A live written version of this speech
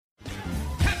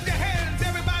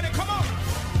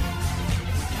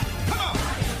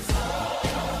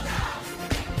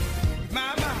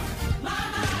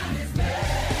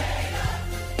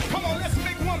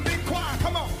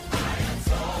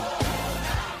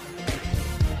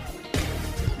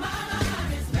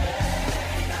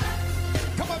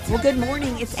Well, good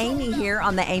morning. It's Amy here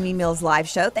on the Amy Mills Live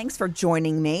Show. Thanks for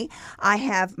joining me. I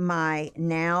have my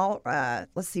now,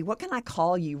 let's see, what can I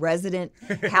call you? Resident,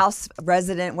 house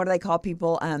resident. What do they call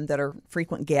people that are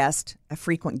frequent guest? A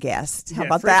frequent guest. How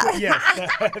about that?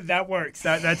 Yes, that works.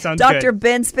 That sounds Dr. good.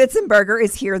 Ben Spitzenberger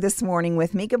is here this morning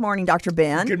with me. Good morning, Dr.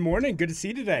 Ben. Good morning. Good to see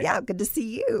you today. Yeah, good to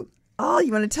see you. Oh,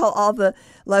 you want to tell all the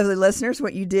lovely listeners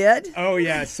what you did? Oh,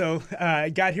 yeah. So I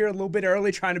got here a little bit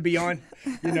early trying to be on,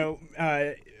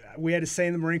 we had to say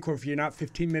in the Marine Corps, if you're not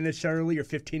 15 minutes early, you're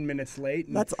 15 minutes late.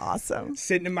 And That's awesome.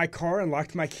 sitting in my car and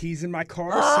locked my keys in my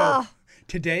car. Ah. So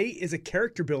today is a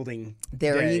character building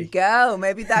There day. you go.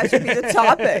 Maybe that should be the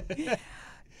topic.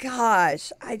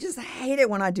 Gosh, I just hate it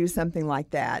when I do something like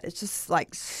that. It's just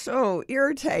like so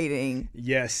irritating.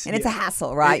 Yes. And it's a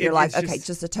hassle, right? You're like, it's okay,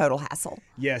 just a total hassle.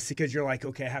 Yes, because you're like,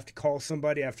 okay, I have to call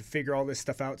somebody. I have to figure all this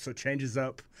stuff out. So it changes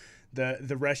up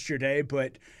the rest of your day.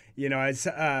 But,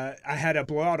 I had a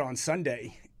blowout on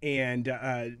Sunday and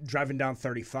driving down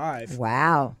 35.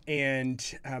 Wow. And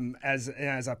as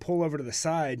I pull over to the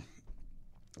side,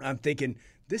 I'm thinking,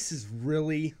 this is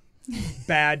really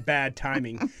bad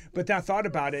timing. But then I thought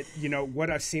about it,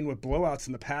 what I've seen with blowouts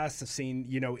in the past, I've seen,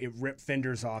 it rip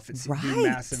fenders off. It's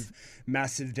do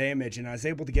massive damage. And I was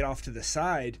able to get off to the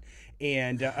side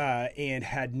and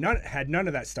had none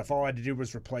of that stuff. All I had to do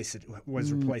was replace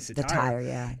the tire,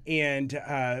 yeah. And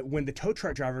when the tow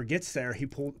truck driver gets there, he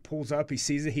pulls up, he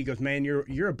sees it, he goes, "Man,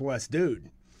 you're a blessed dude."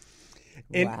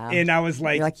 And wow. and I was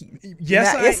like,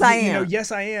 yes, I am.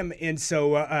 Yes, I am. And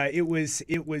so it was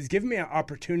giving me an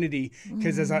opportunity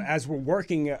because as we're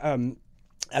working,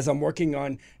 as I'm working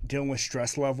on dealing with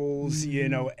stress levels,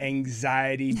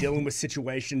 anxiety, dealing with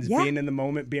situations, being in the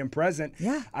moment, being present,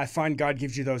 I find God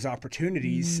gives you those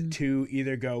opportunities to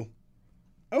either go,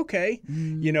 okay,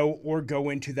 or go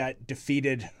into that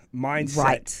defeated mindset.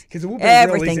 Right. Because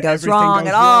everything goes wrong.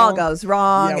 It all goes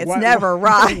wrong. Yeah, it's never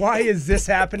right. Why is this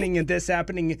happening and this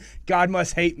happening? God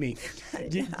must hate me.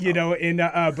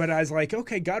 But I was like,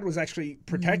 okay, God was actually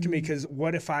protecting me because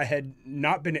what if I had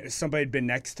not been, somebody had been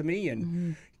next to me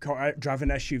and drive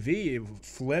an SUV, it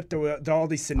flipped. There were all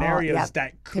these scenarios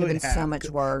that could have been so much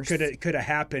worse. Could have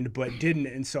happened, but didn't.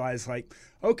 And so I was like,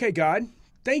 okay, God,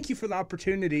 thank you for the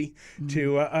opportunity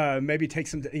to maybe take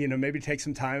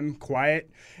some time quiet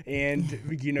and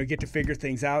get to figure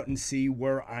things out and see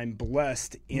where I'm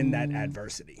blessed in that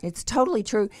adversity. It's totally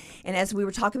true. And as we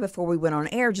were talking before we went on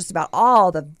air, just about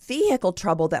all the vehicle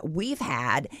trouble that we've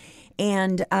had,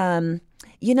 and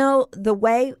the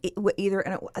way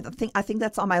and I think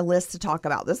that's on my list to talk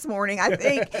about this morning. I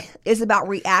think is about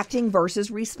reacting versus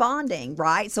responding.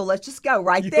 Right. So let's just go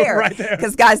right there.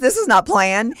 Because guys, this is not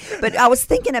planned. But I was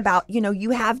thinking about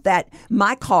you have that.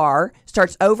 My car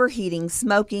starts overheating,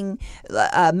 smoking,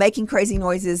 making crazy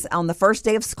noises on the first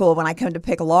day of school when I come to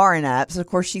pick Lauren up. So of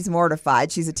course she's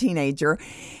mortified. She's a teenager.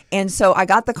 And so I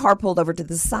got the car pulled over to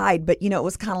the side, but it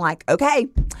was kind of like, okay,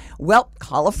 well,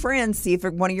 call a friend, see if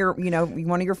one of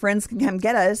your friends can come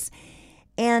get us.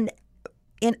 And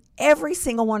in every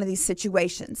single one of these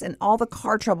situations and all the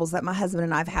car troubles that my husband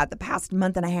and I have had the past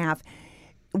month and a half,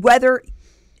 whether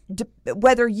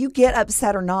you get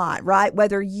upset or not, right?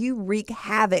 Whether you wreak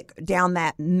havoc down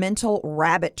that mental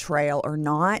rabbit trail or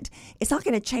not, it's not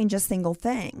going to change a single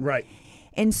thing. Right.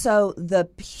 And so the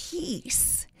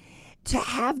peace, to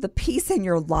have the peace in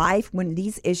your life when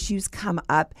these issues come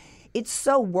up, it's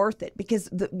so worth it because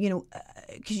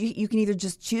you can either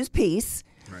just choose peace,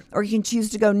 right, or you can choose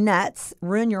to go nuts,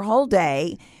 ruin your whole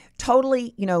day,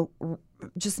 totally,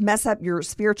 just mess up your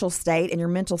spiritual state and your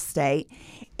mental state.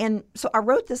 And so I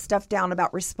wrote this stuff down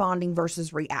about responding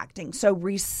versus reacting. So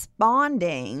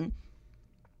responding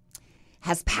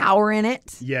has power in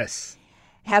it. Yes.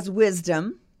 Has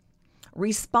wisdom.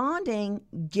 Responding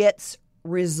gets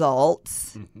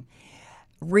results. Mm-hmm.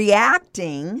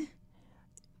 Reacting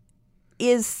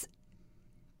is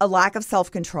a lack of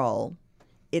self-control.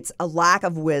 It's a lack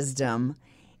of wisdom.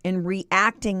 And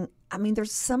reacting,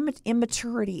 there's some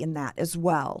immaturity in that as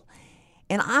well.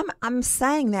 And I'm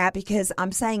saying that because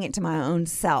I'm saying it to my own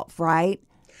self, right?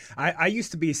 I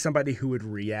used to be somebody who would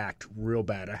react real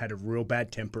bad. I had a real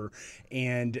bad temper,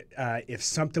 and if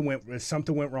something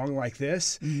went wrong like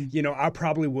this, I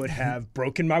probably would have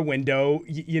broken my window,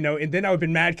 and then I would have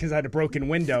been mad because I had a broken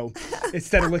window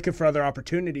instead of looking for other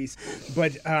opportunities.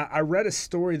 But I read a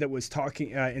story that was talking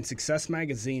in Success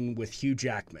Magazine with Hugh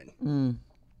Jackman. Mm.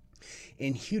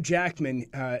 And Hugh Jackman,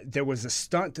 there was a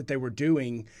stunt that they were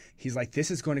doing. He's like, this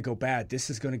is going to go bad.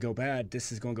 This is going to go bad.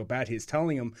 This is going to go bad. He's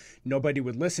telling them nobody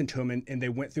would listen to him. And they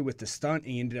went through with the stunt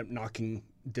and he ended up knocking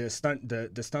the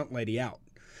stunt lady out.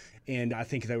 and I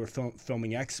think they were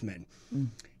filming X-Men.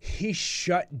 He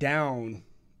shut down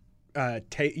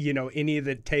any of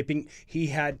the taping.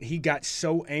 He got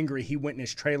so angry he went in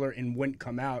his trailer and wouldn't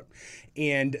come out.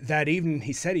 And that evening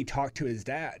he said he talked to his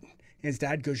dad. And his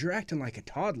dad goes, "You're acting like a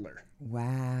toddler."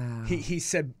 Wow. He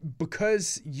said,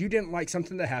 because you didn't like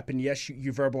something that happened, yes,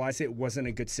 you verbalized it wasn't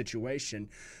a good situation,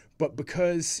 but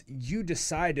because you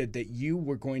decided that you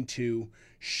were going to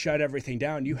shut everything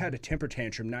down, you had a temper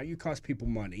tantrum. Now you cost people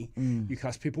money, you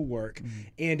cost people work,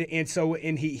 and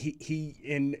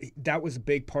that was a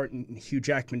big part in Hugh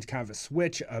Jackman's kind of a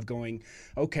switch of going,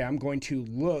 okay, I'm going to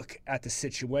look at the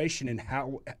situation and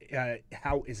how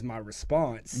is my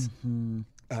response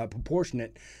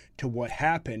proportionate to what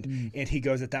happened. And he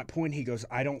goes, at that point, he goes,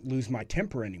 I don't lose my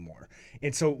temper anymore.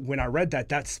 And so when I read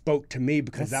that spoke to me,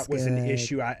 because That's that was good. an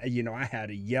issue. I had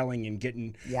a yelling and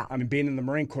getting, being in the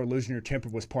Marine Corps, losing your temper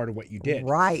was part of what you did.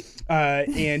 Right.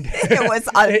 And it was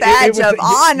a badge of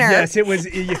honor. Yes, it was.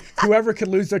 Whoever could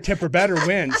lose their temper better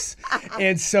wins.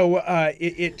 And so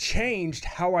it changed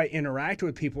how I interact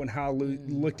with people and how I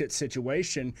looked at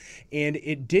situation. And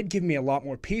it did give me a lot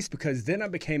more peace, because then I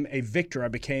became a victor. I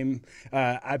became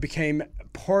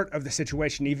part of the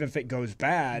situation. Even if it goes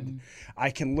bad,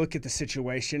 I can look at the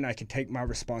situation, I can take my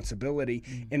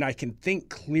responsibility, and I can think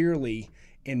clearly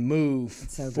and move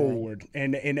forward.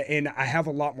 And I have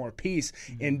a lot more peace.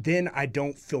 And then I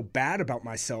don't feel bad about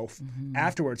myself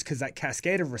afterwards, because that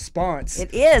cascade of response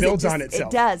builds on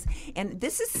itself. It does. And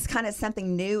this is kind of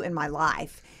something new in my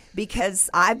life, because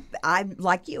I'm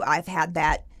like you, I've had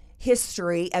that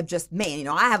history of just, man,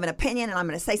 I have an opinion and I'm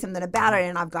going to say something about it,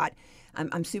 and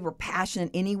I'm super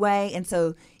passionate anyway, and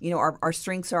so our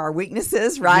strengths are our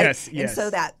weaknesses, right? Yes. And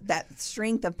so that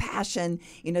strength of passion,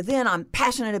 then I'm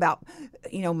passionate about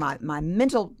my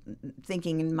mental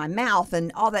thinking and my mouth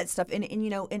and all that stuff, and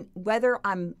whether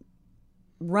I'm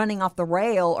running off the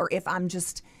rail or if I'm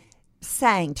just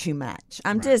saying too much,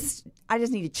 I just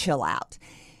need to chill out.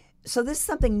 So this is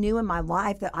something new in my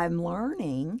life that I'm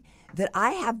learning, that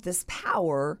I have this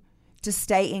power to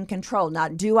stay in control. Now,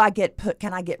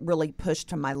 can I get really pushed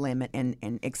to my limit and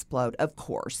explode? Of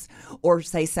course. Or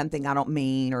say something I don't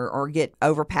mean, or get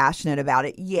over passionate about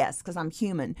it? Yes, because I'm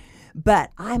human. But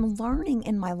I'm learning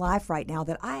in my life right now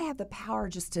that I have the power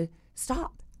just to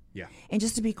stop. Yeah. And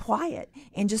just to be quiet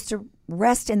and just to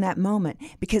rest in that moment.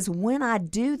 Because when I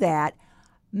do that,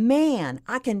 man,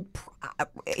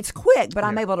 it's quick, but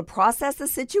I'm able to process the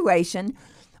situation.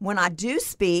 When I do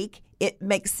speak, it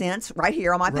makes sense right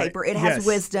here on my paper. It has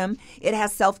wisdom. It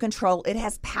has self-control. It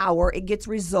has power. It gets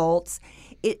results.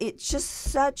 It's just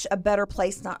such a better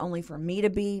place, not only for me to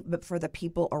be, but for the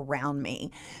people around me.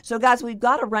 So, guys, we've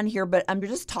got to run here, but I'm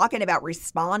just talking about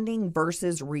responding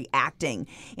versus reacting.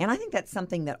 And I think that's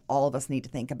something that all of us need to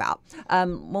think about.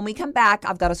 When we come back,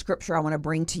 I've got a scripture I want to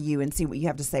bring to you and see what you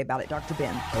have to say about it, Dr.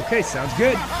 Ben. Okay, sounds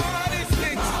good.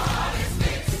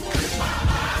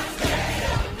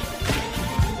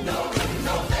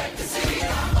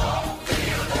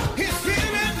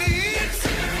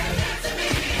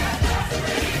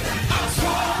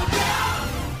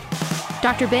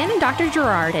 Dr. Ben and Dr.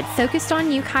 Gerard at Focused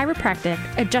on You Chiropractic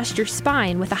adjust your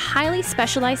spine with a highly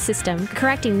specialized system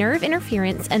correcting nerve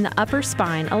interference in the upper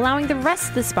spine, allowing the rest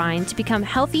of the spine to become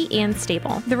healthy and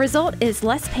stable. The result is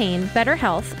less pain, better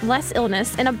health, less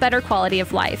illness, and a better quality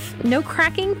of life. No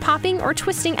cracking, popping, or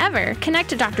twisting ever. Connect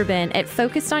to Dr. Ben at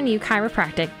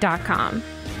FocusedOnYouChiropractic.com.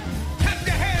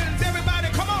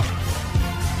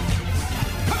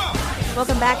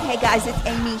 Welcome back. Hey, guys, it's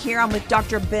Amy here. I'm with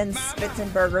Dr. Ben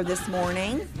Spitzenberger this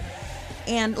morning.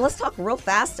 And let's talk real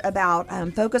fast about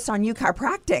Focus on You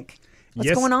Chiropractic.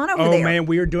 What's going on over there? Oh, man,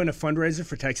 we are doing a fundraiser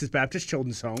for Texas Baptist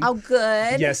Children's Home. Oh,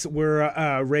 good. Yes,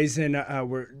 we're raising,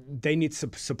 they need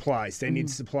supplies. They need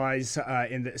supplies,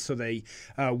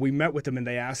 we met with them and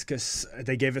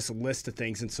they gave us a list of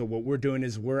things. And so what we're doing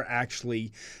is we're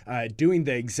actually doing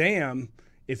the exam.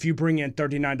 If you bring in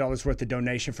 $39 worth of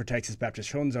donation for Texas Baptist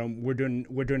Children's Home, we're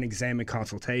doing exam and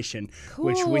consultation,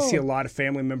 which we see a lot of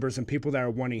family members and people that are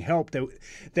wanting help.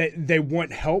 They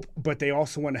want help, but they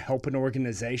also want to help an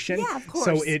organization. Yeah, of course.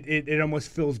 So it almost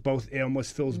fills both. It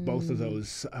almost fills both of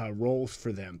those roles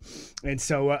for them, and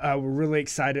so we're really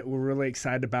excited. We're really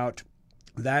excited about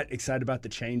that, excited about the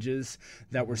changes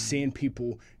that we're seeing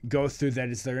people go through, that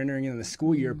as they're entering in the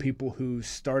school year, people who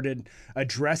started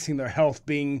addressing their health,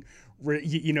 being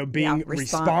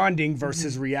responding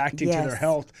versus reacting to their Yes.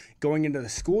 health, going into the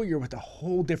school year with a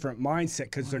whole different mindset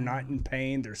because they're not in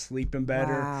pain, they're sleeping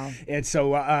better, Wow. and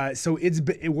so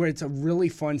it's a really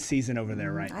fun season over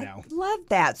there right now. I love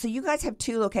that. So you guys have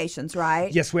 2 locations,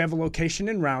 right? Yes, we have a location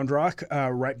in Round Rock,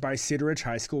 right by Cedar Ridge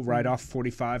High School, right off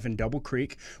 45 in Double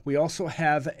Creek. We also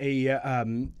have a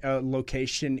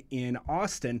location in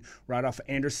Austin, right off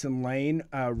Anderson Lane,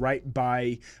 right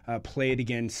by Play It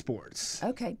Again Sports.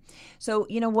 Okay. So,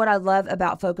 what I love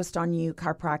about Focused on You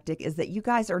Chiropractic is that you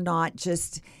guys are not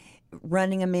just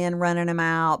running them in, running them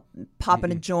out,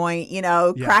 popping a joint,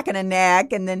 cracking a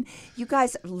neck. And then you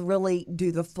guys really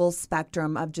do the full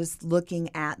spectrum of just looking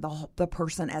at the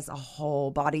person as a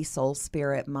whole, body, soul,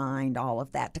 spirit, mind, all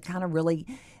of that, to kind of really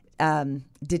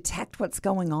detect what's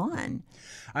going on.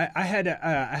 I had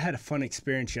a fun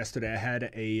experience yesterday. I had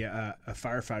a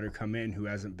firefighter come in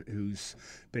who's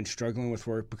been struggling with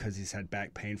work because he's had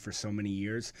back pain for so many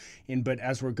years. But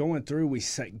as we're going through, we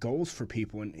set goals for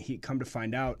people, and he come to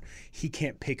find out he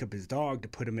can't pick up his dog to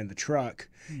put him in the truck,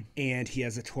 and he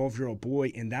has a 12-year-old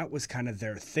boy, and that was kind of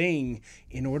their thing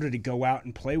in order to go out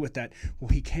and play with that. Well,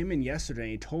 he came in yesterday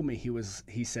and he told me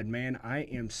he said, "Man, I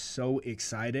am so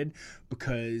excited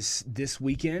because this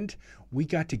weekend we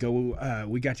got to go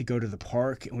to the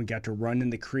park and we got to run in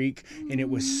the creek, and it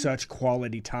was such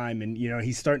quality time." And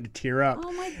he's starting to tear up.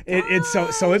 Oh my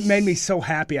So it made me so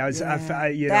happy. That's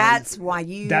why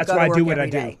I do what I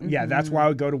do. Mm-hmm. Yeah, that's why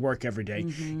I go to work every day,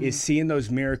 is seeing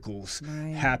those miracles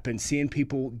happen, seeing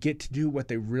people get to do what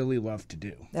they really love to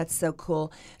do. That's so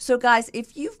cool. So, guys,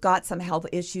 if you've got some health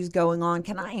issues going on,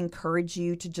 can I encourage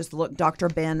you to just look Dr.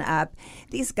 Ben up?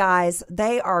 These guys,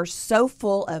 they are so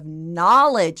full of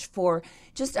knowledge for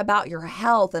just about your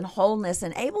health and wholeness,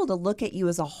 and able to look at you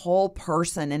as a whole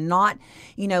person and not,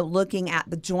 looking at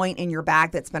the joint in your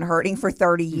back that's been hurting for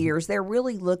 30 years. They're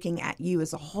really looking at you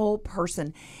as a whole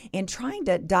person and trying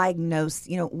to diagnose,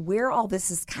 where all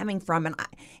this is coming from.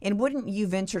 And wouldn't you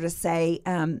venture to say,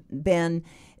 Ben,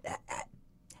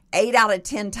 8 out of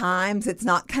 10 times it's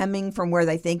not coming from where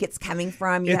they think it's coming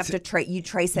from. You have to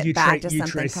trace it back to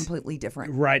something completely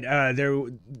different. Right.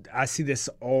 I see this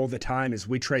all the time as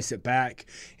we trace it back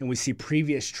and we see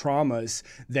previous traumas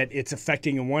that it's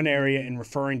affecting in one area and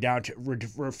referring down to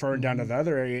the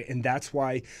other area. And that's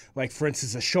why, like, for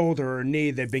instance, a shoulder or a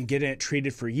knee, they've been getting it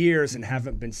treated for years and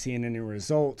haven't been seeing any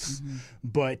results.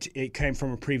 But it came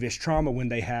from a previous trauma when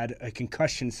they had a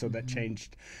concussion. So that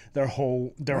changed their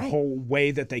whole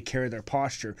way that they carry their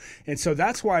posture. And so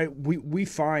that's why we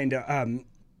find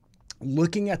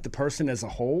looking at the person as a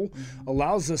whole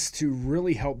allows us to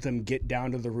really help them get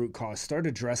down to the root cause, start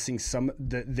addressing some of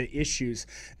the issues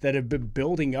that have been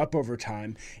building up over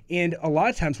time. And a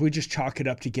lot of times we just chalk it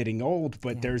up to getting old,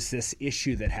 but there's this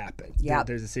issue that happened. Yeah.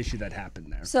 There's this issue that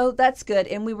happened there. So that's good.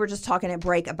 And we were just talking at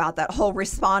break about that whole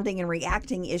responding and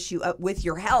reacting issue with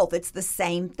your health. It's the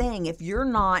same thing. If you're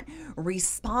not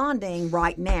responding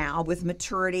right now with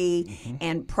maturity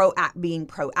and being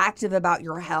proactive about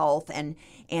your health and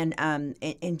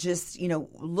just,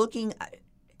 looking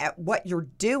at what you're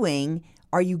doing,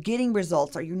 are you getting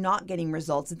results? Are you not getting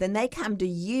results? Then they come to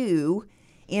you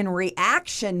in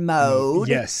reaction mode.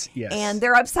 Yes. And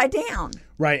they're upside down.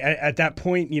 Right. At that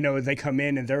point, they come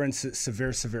in and they're in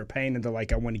severe pain, and they're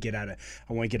like, I want to get out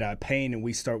of pain. And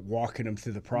we start walking them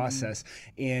through the process.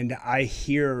 And I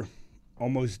hear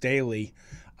almost daily,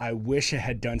 I wish I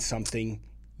had done something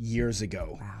years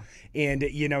ago. Wow. And,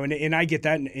 and I get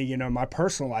that, in my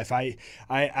personal life.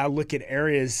 I look at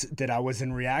areas that I was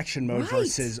in reaction mode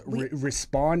versus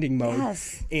responding mode.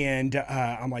 Yes. And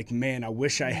I'm like, man, I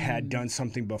wish I had done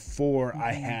something before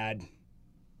I had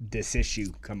this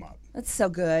issue come up. That's so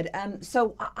good.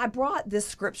 So I brought this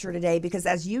scripture today because,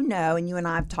 as you know, and you and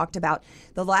I have talked about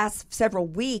the last several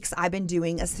weeks, I've been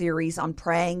doing a series on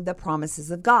praying the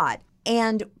promises of God.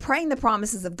 And praying the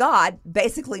promises of God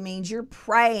basically means you're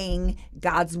praying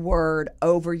God's word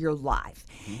over your life.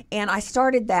 And I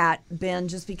started that, Ben,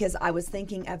 just because I was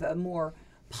thinking of a more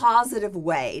positive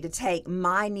way to take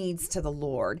my needs to the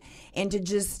Lord and to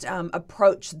just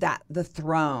approach the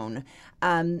throne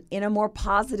in a more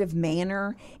positive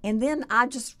manner. And then I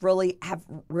just really have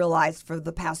realized for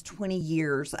the past 20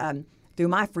 years, through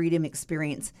my freedom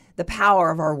experience, the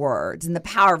power of our words and the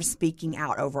power of speaking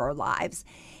out over our lives.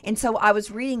 And so I was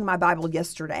reading my Bible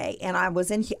yesterday, and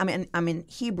I'm in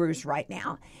Hebrews right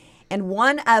now. And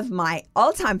one of my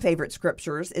all-time favorite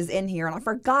scriptures is in here, and I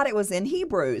forgot it was in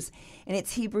Hebrews. And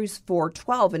it's Hebrews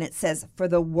 4:12, and it says, "For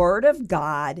the word of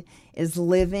God is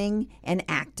living and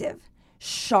active,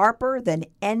 sharper than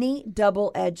any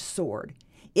double-edged sword.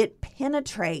 It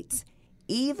penetrates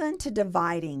even to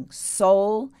dividing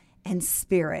soul and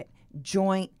spirit,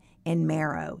 joint and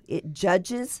marrow. It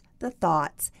judges the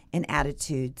thoughts and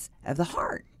attitudes of the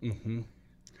heart. Mm-hmm.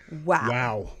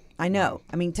 Wow. I know.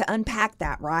 I mean, to unpack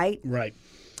that, right? Right.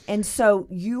 And so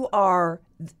you are,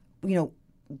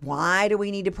 why do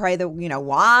we need to pray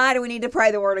why do we need to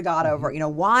pray the Word of God over?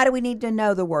 Why do we need to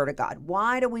know the Word of God?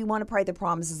 Why do we want to pray the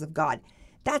promises of God?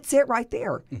 That's it right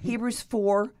there. Mm-hmm. Hebrews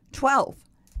 4:12.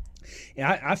 And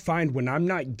I find when I'm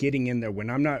not getting in there, when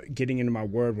I'm not getting into my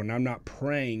Word, when I'm not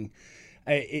praying,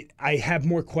 I have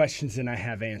more questions than I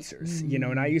have answers. Mm-hmm.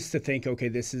 And I used to think, okay,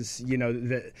 this is,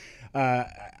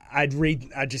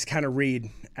 I'd just kind of read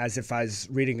as if I was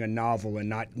reading a novel and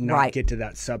not right. get to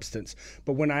that substance.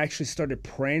 But when I actually started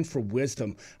praying for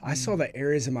wisdom, I saw the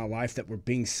areas in my life that were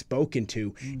being spoken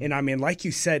to. And I mean, like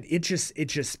you said, it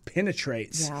just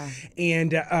penetrates. Yeah.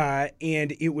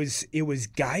 And it was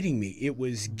guiding me. It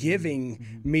was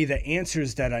giving me the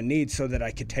answers that I need so that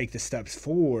I could take the steps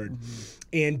forward.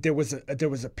 And there was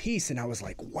a piece, and I was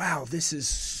like, wow, this is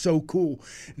so cool.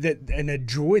 And a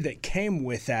joy that came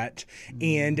with that.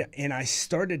 And I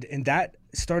started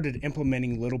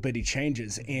implementing little bitty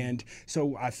changes. And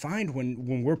so I find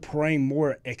when we're praying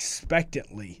more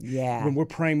expectantly, when we're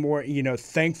praying more,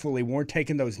 thankfully, when we're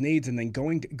taking those needs and then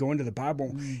going to the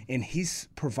Bible and He's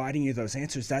providing you those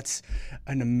answers, that's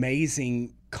an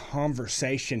amazing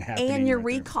conversation happening. And you're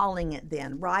right recalling it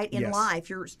then, right? In life,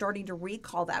 you're starting to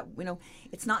recall that.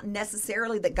 It's not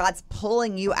necessarily that God's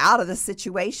pulling you out of the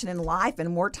situation in life, and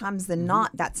more times than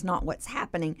not, that's not what's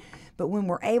happening. But when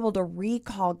we're able to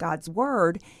recall God's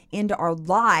word into our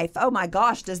life, oh my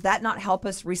gosh, does that not help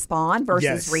us respond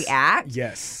versus react?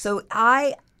 Yes. So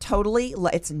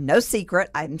it's no secret.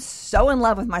 I'm so in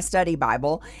love with my study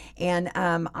Bible, and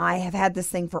I have had this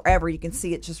thing forever. You can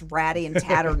see it just ratty and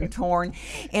tattered and torn,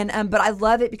 but I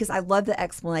love it because I love the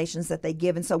explanations that they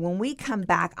give. And so when we come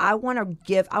back, I want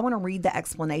to read the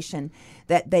explanation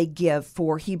that they give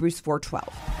for Hebrews 4:12.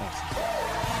 Awesome.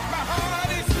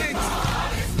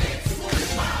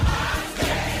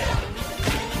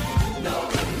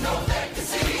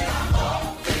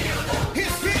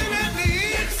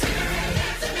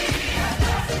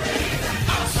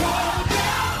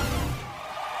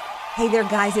 Hey there,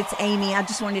 guys, it's Amy. I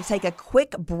just wanted to take a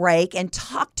quick break and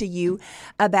talk to you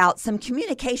about some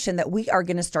communication that we are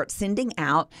going to start sending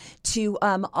out to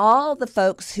all the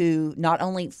folks who not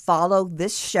only follow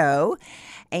this show,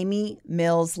 Amy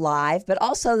Mills Live, but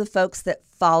also the folks that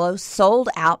follow Sold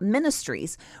Out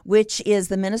Ministries, which is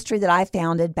the ministry that I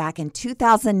founded back in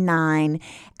 2009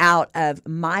 out of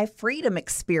my freedom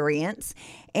experience.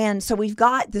 And so we've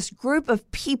got this group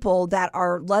of people that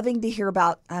are loving to hear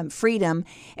about freedom,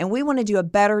 and we want to do a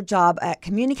better job at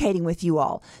communicating with you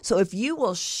all. So if you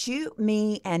will shoot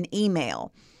me an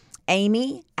email,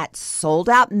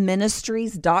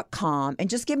 amy@soldoutministries.com, and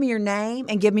just give me your name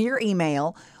and give me your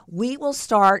email, we will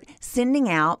start sending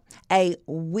out a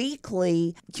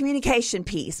weekly communication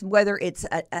piece, whether it's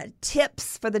a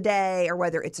tips for the day or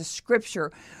whether it's a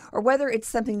scripture or whether it's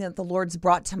something that the Lord's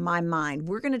brought to my mind.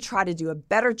 We're going to try to do a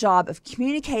better job of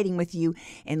communicating with you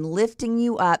and lifting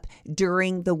you up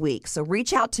during the week. So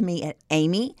reach out to me at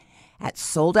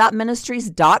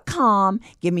amy@soldoutministries.com.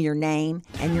 Give me your name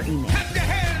and your email.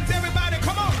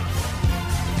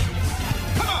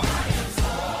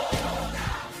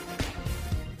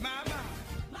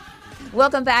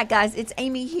 Welcome back, guys. It's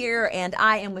Amy here, and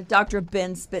I am with Dr.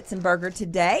 Ben Spitzenberger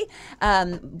today.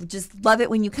 Just love it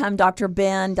when you come, Dr.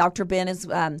 Ben. Dr. Ben is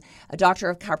a doctor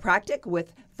of chiropractic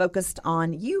with Focused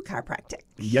on You Chiropractic.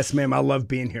 Yes, ma'am. I love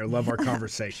being here. Love our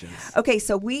conversations. Okay,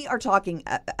 so we are talking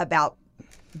about,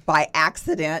 by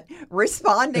accident,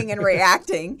 responding and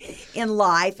reacting in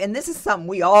life. And this is something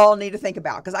we all need to think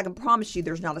about, because I can promise you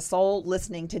there's not a soul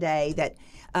listening today that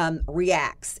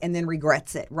reacts and then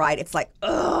regrets it, right? It's like,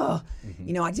 ugh,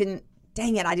 I didn't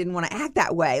want to act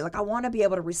that way. Like, I want to be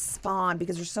able to respond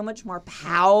because there's so much more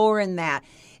power in that.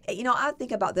 I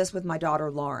think about this with my daughter,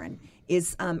 Lauren,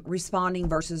 is responding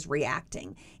versus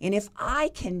reacting. And if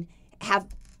I can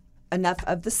have enough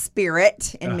of the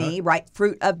Spirit in me, right?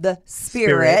 Fruit of the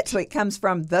Spirit. So it comes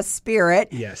from the Spirit.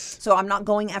 Yes. So I'm not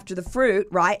going after the fruit,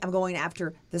 right? I'm going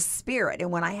after the Spirit.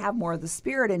 And when I have more of the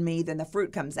Spirit in me, then the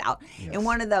fruit comes out. Yes. And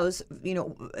one of those,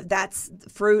 that's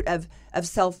fruit of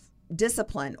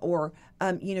self-discipline, or,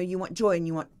 you want joy and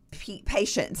you want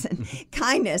patience and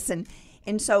kindness. And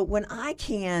so when I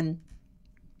can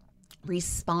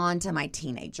respond to my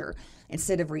teenager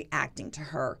instead of reacting to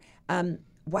her,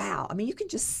 wow. I mean, you can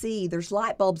just see there's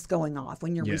light bulbs going off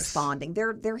when you're responding.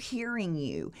 They're hearing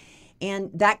you.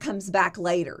 And that comes back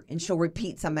later, and she'll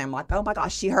repeat something. I'm like, oh my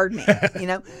gosh, she heard me,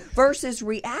 versus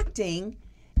reacting.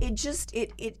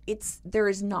 there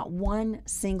is not one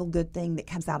single good thing that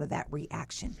comes out of that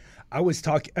reaction. I was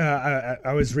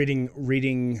I was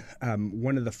reading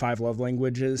one of the 5 love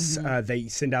languages. They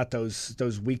send out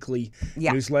those weekly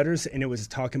newsletters, and it was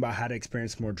talking about how to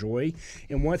experience more joy.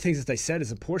 And one of the things that they said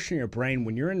is a portion of your brain,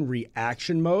 when you're in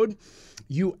reaction mode,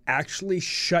 you actually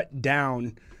shut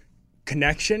down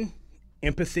connection,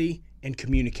 empathy, and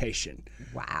communication.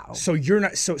 Wow. So you're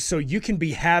not so you can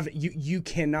be you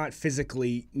cannot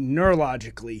physically,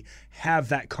 neurologically have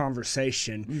that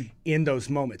conversation in those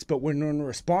moments. But when we're in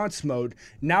response mode,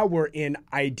 now we're in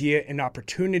idea and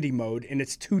opportunity mode, and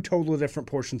it's 2 totally different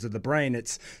portions of the brain.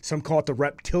 It's some call it the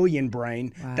reptilian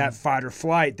brain, that fight or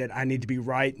flight, that I need to be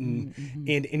right and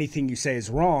anything you say is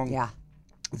wrong. Yeah.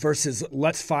 Versus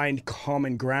let's find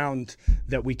common ground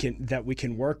that we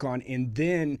can work on, and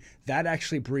then that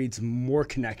actually breeds more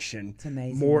connection,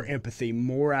 more empathy,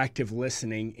 more active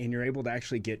listening, and you're able to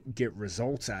actually get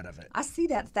results out of it. I see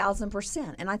that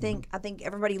 1,000%, and I think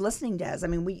everybody listening does. I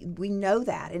mean, we know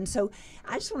that, and so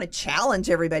I just want to challenge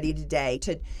everybody today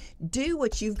to do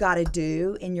what you've got to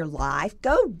do in your life.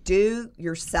 Go do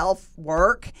your self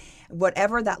work,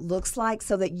 whatever that looks like,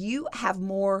 so that you have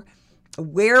more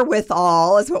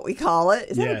wherewithal, is what we call it.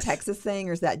 Is that a Texas thing,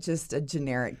 or is that just a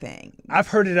generic thing? I've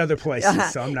heard it other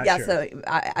places, so I'm not sure. So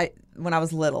I when I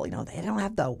was little, they don't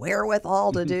have the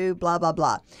wherewithal to do blah, blah,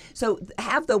 blah. So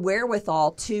have the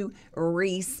wherewithal to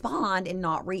respond and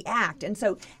not react. And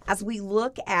so as we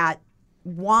look at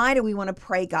why do we want to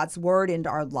pray God's word into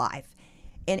our life,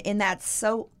 and that's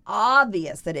so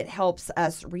obvious that it helps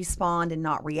us respond and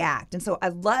not react. And so I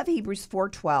love Hebrews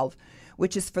 4:12,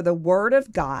 which is, for the word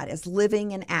of God is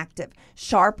living and active,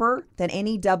 sharper than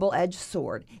any double-edged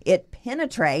sword. It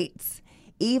penetrates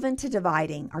even to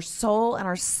dividing our soul and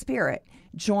our spirit,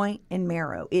 joint and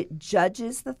marrow. It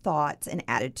judges the thoughts and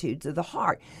attitudes of the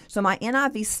heart. So my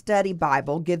NIV Study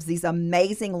Bible gives these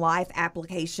amazing life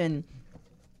application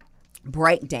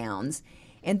breakdowns.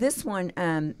 And this one,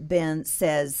 Ben,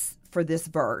 says for this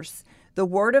verse, the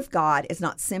word of God is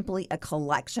not simply a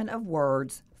collection of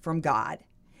words from God,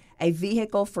 a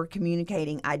vehicle for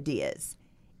communicating ideas.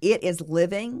 It is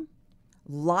living,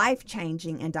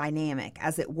 life-changing, and dynamic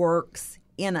as it works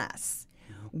in us.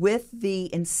 With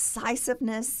the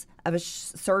incisiveness of a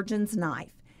surgeon's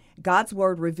knife, God's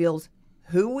word reveals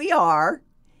who we are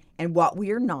and what we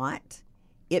are not.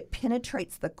 It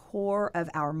penetrates the core of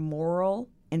our moral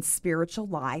and spiritual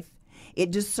life. It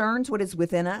discerns what is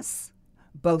within us,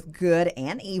 both good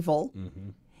and evil.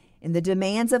 And the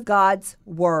demands of God's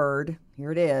word,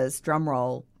 here it is, drum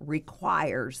roll,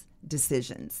 requires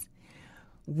decisions.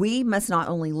 We must not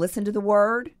only listen to the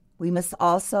word, we must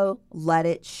also let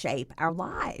it shape our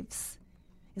lives.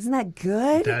 Isn't that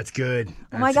good? That's good.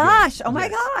 Oh my gosh. Oh my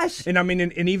gosh. And I mean,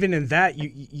 and even in that,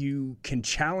 you can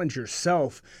challenge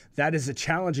yourself. That is a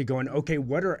challenge of going, okay,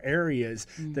 what are areas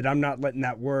that I'm not letting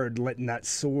that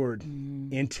sword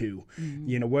into?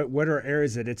 What are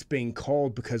areas that it's being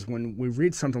called? Because when we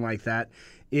read something like that,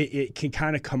 it can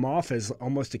kind of come off as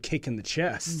almost a kick in the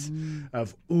chest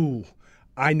of, ooh,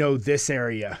 I know this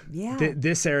area. Yeah.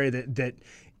 This area that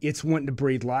it's wanting to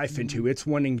breathe life into. It's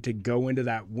wanting to go into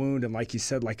that wound, and like you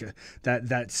said, like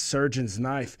that surgeon's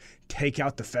knife, take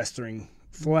out the festering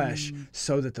flesh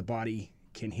so that the body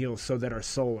can heal, so that our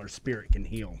soul, our spirit can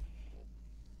heal.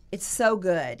 It's so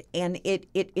good, and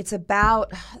it's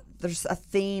about, there's a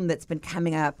theme that's been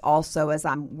coming up also as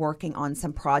I'm working on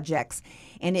some projects,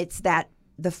 and it's that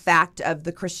the fact of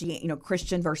the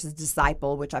Christian versus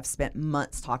disciple, which I've spent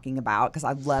months talking about because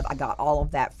I got all of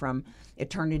that from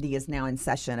Eternity is Now in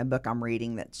Session, a book I'm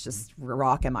reading that's just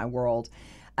rocking my world.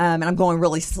 And I'm going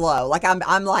really slow. Like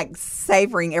I'm like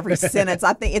savoring every sentence.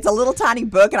 I think it's a little tiny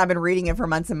book, and I've been reading it for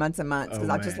months and months and months because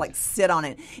I'll just like sit on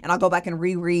it, and I'll go back and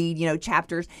reread,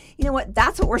 chapters. You know what?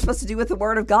 That's what we're supposed to do with the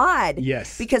Word of God.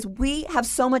 Yes. Because we have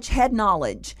so much head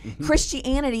knowledge.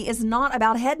 Christianity is not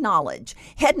about head knowledge.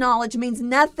 Head knowledge means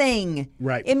nothing.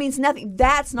 Right. It means nothing.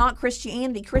 That's not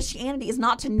Christianity. Christianity is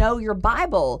not to know your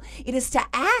Bible. It is to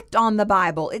act on the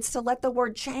Bible. It's to let the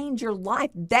Word change your life.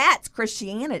 That's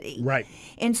Christianity. Right.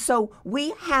 And so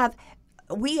we have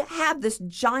this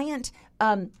giant,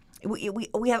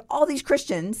 we have all these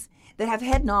Christians that have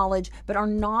head knowledge but are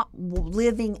not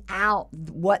living out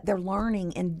what they're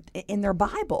learning in their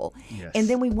Bible. Yes. And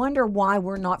then we wonder why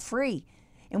we're not free.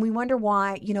 And we wonder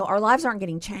why, our lives aren't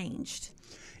getting changed.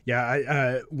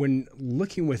 Yeah, when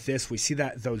looking with this, we see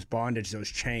that those bondage, those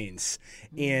chains,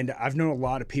 and I've known a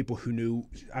lot of people who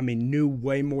knew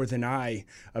way more than I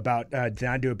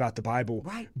do about the Bible,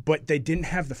 right? But they didn't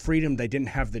have the freedom, they didn't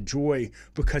have the joy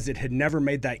because it had never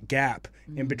made that gap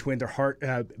in between their heart,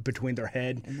 between their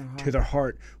head to their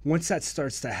heart. Once that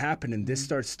starts to happen and this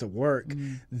starts to work,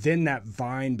 then that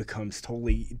vine becomes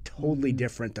totally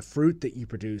different. The fruit that you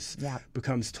produce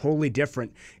becomes totally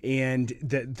different, and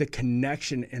the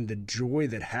connection and the joy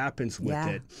that happens with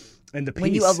it, and the peace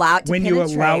when you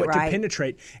allow it to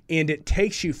penetrate, and it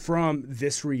takes you from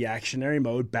this reactionary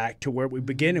mode back to where we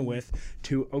beginning with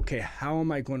to, okay, how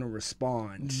am I going to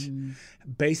respond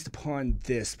based upon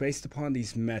this, based upon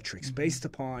these metrics, based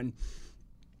upon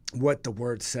what the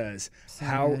word says.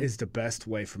 How is the best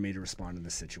way for me to respond in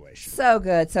this situation? So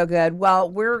good, so good.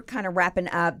 Well, we're kind of wrapping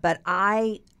up, but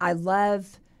I love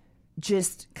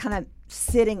just kind of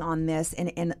sitting on this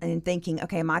and thinking,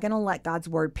 okay, am I going to let God's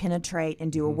word penetrate and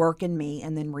do a work in me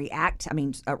and then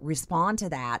respond to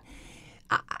that?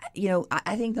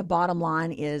 I think the bottom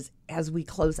line is, as we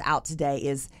close out today,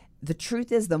 is the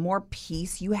truth is the more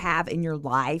peace you have in your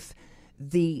life,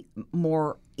 the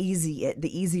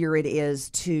easier it is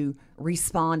to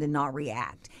respond and not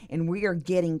react. And we are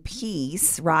getting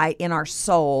peace, right, in our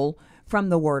soul from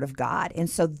the word of God. And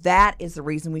so that is the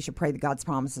reason we should pray that God's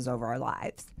promises over our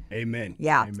lives. Amen.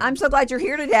 Yeah. Amen. I'm so glad you're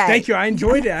here today. Thank you. I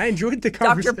enjoyed it. I enjoyed the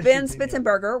conversation. Dr. Ben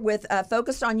Spitzenberger with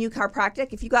Focused on You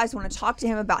Chiropractic. If you guys want to talk to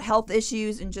him about health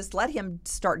issues and just let him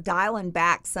start dialing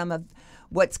back some of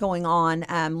what's going on,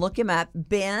 look him up.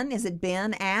 Ben, is it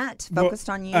Ben at Focused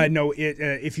on You? No,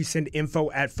 if you send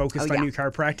info at Focused on You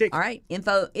Chiropractic. All right.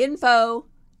 Info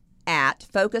at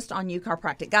Focused on You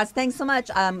Chiropractic. Guys, thanks so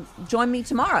much. Join me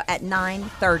tomorrow at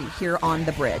 9:30 here on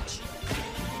The Bridge.